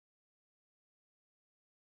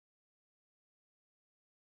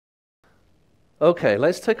Okay,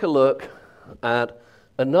 let's take a look at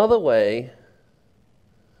another way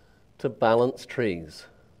to balance trees.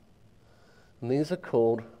 And these are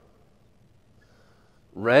called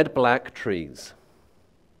red-black trees.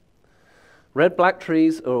 Red-black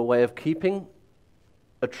trees are a way of keeping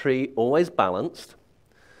a tree always balanced.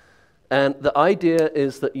 And the idea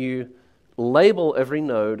is that you label every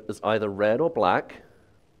node as either red or black.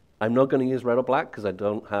 I'm not going to use red or black because I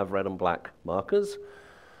don't have red and black markers,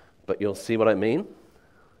 but you'll see what I mean.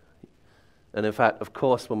 And in fact, of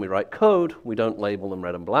course, when we write code, we don't label them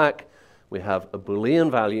red and black. We have a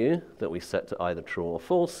Boolean value that we set to either true or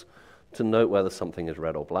false to note whether something is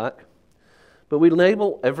red or black. But we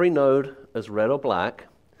label every node as red or black,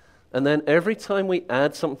 and then every time we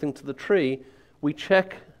add something to the tree, we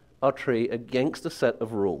check our tree against a set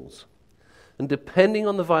of rules. And depending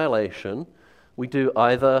on the violation, we do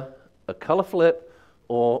either a color flip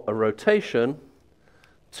or a rotation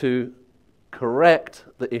to correct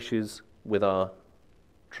the issues with our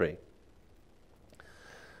tree.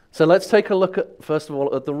 So let's take a look at, first of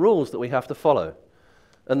all, at the rules that we have to follow.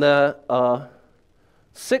 And there are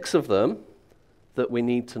 6 of them that we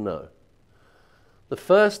need to know. The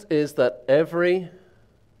first is that every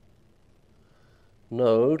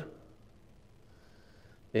node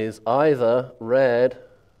is either red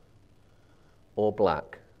or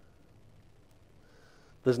black.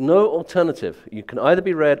 There's no alternative. You can either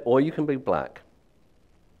be red or you can be black.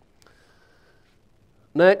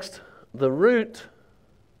 Next, the root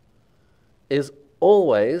is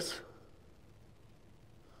always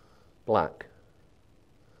black.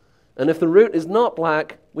 And if the root is not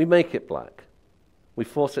black, we make it black. We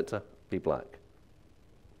force it to be black.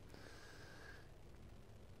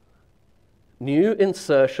 New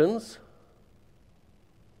insertions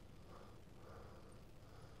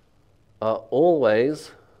are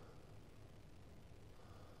always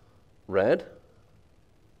red.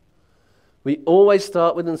 We always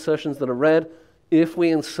start with insertions that are red. If we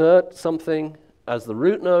insert something as the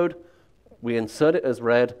root node, we insert it as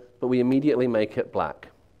red, but we immediately make it black.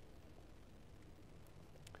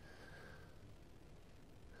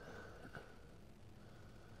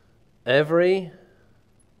 Every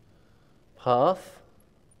path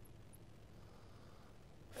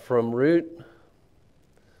from root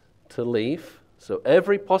to leaf, so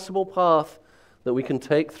every possible path that we can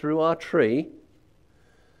take through our tree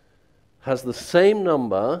has the same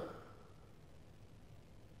number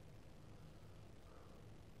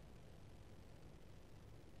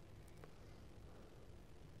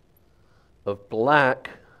of black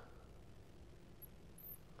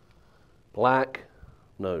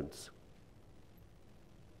nodes.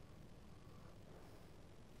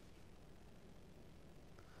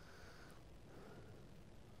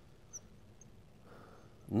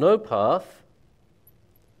 No path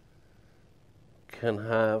can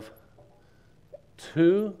have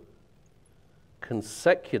 2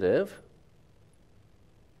 consecutive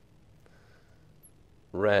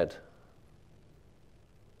red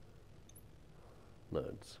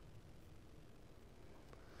nodes.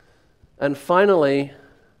 And finally,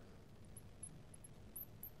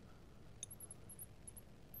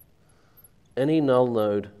 any null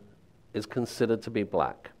node is considered to be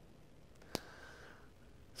black.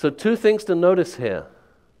 So 2 things to notice here.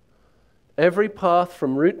 Every path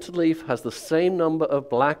from root to leaf has the same number of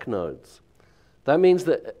black nodes. That means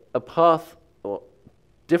that a path, or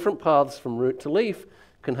different paths from root to leaf,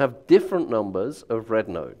 can have different numbers of red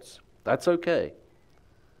nodes. That's okay.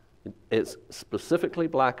 It's specifically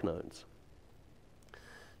black nodes.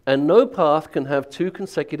 And no path can have 2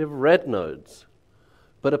 consecutive red nodes,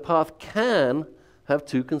 but a path can have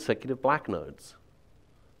 2 consecutive black nodes.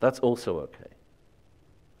 That's also okay.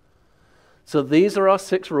 So these are our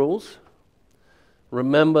 6 rules.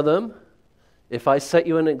 Remember them. If I set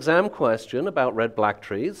you an exam question about red-black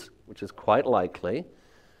trees, which is quite likely,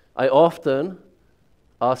 I often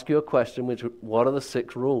ask you a question which, what are the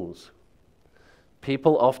 6 rules?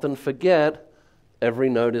 People often forget every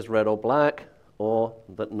node is red or black, or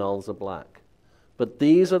that nulls are black. But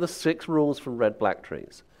these are the 6 rules for red-black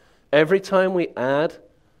trees. Every time we add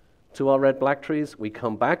to our red-black trees, we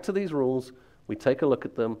come back to these rules, we take a look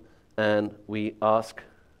at them, and we ask,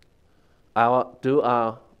 do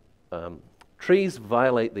our trees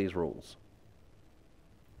violate these rules?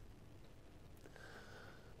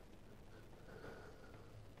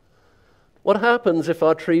 What happens if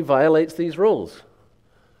our tree violates these rules?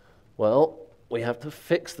 Well, we have to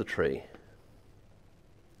fix the tree.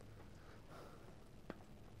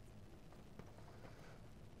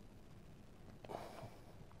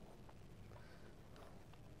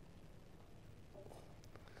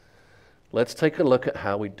 Let's take a look at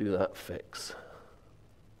how we do that fix.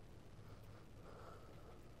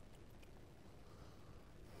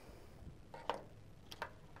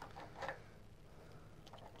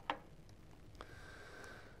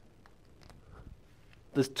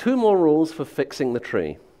 there's two more rules for fixing the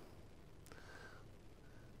tree.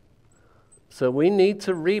 So we need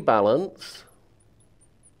to rebalance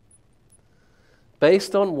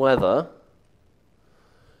based on whether,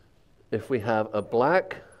 if we have a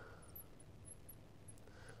black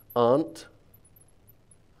aunt,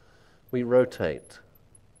 we rotate.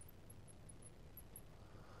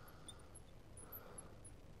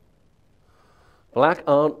 Black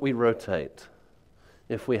aunt, we rotate.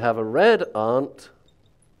 If we have a red aunt,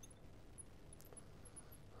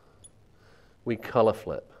 we color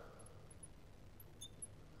flip.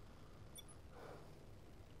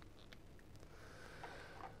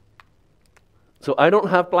 So I don't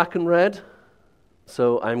have black and red,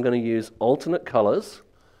 so I'm going to use alternate colors.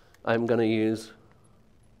 I'm going to use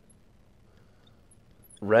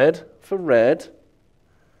red for red,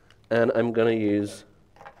 and I'm going to use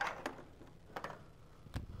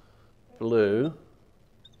blue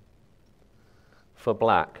for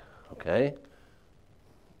black, okay?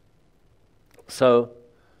 So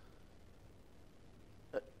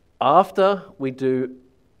after we do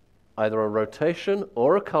either a rotation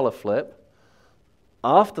or a color flip,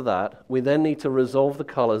 after that, we then need to resolve the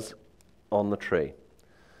colors on the tree.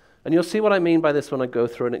 And you'll see what I mean by this when I go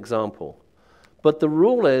through an example. But the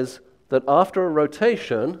rule is that after a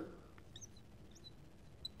rotation,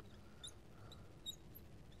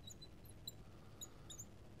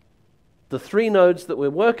 the three nodes that we're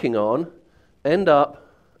working on end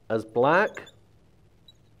up as black,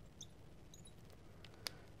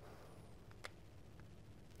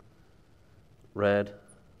 red,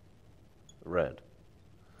 red.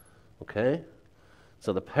 Okay?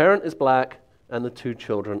 So the parent is black and the two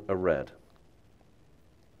children are red.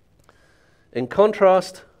 In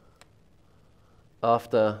contrast,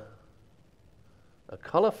 after a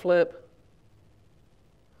color flip,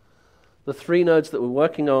 the three nodes that we're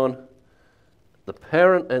working on, the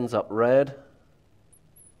parent ends up red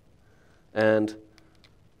and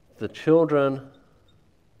the children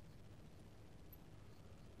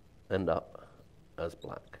end up as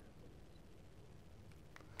black.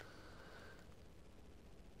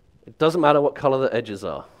 It doesn't matter what color the edges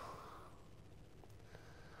are.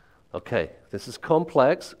 Okay, this is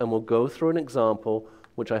complex, and we'll go through an example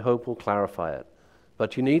which I hope will clarify it.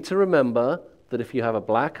 But you need to remember that if you have a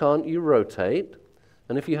black aunt, you rotate,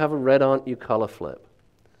 and if you have a red aunt, you color flip.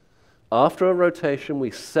 After a rotation,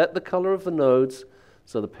 we set the color of the nodes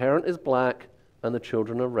so the parent is black and the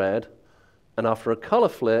children are red. And after a color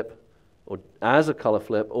flip, or as a color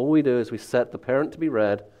flip, all we do is we set the parent to be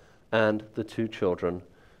red and the two children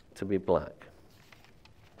to be black.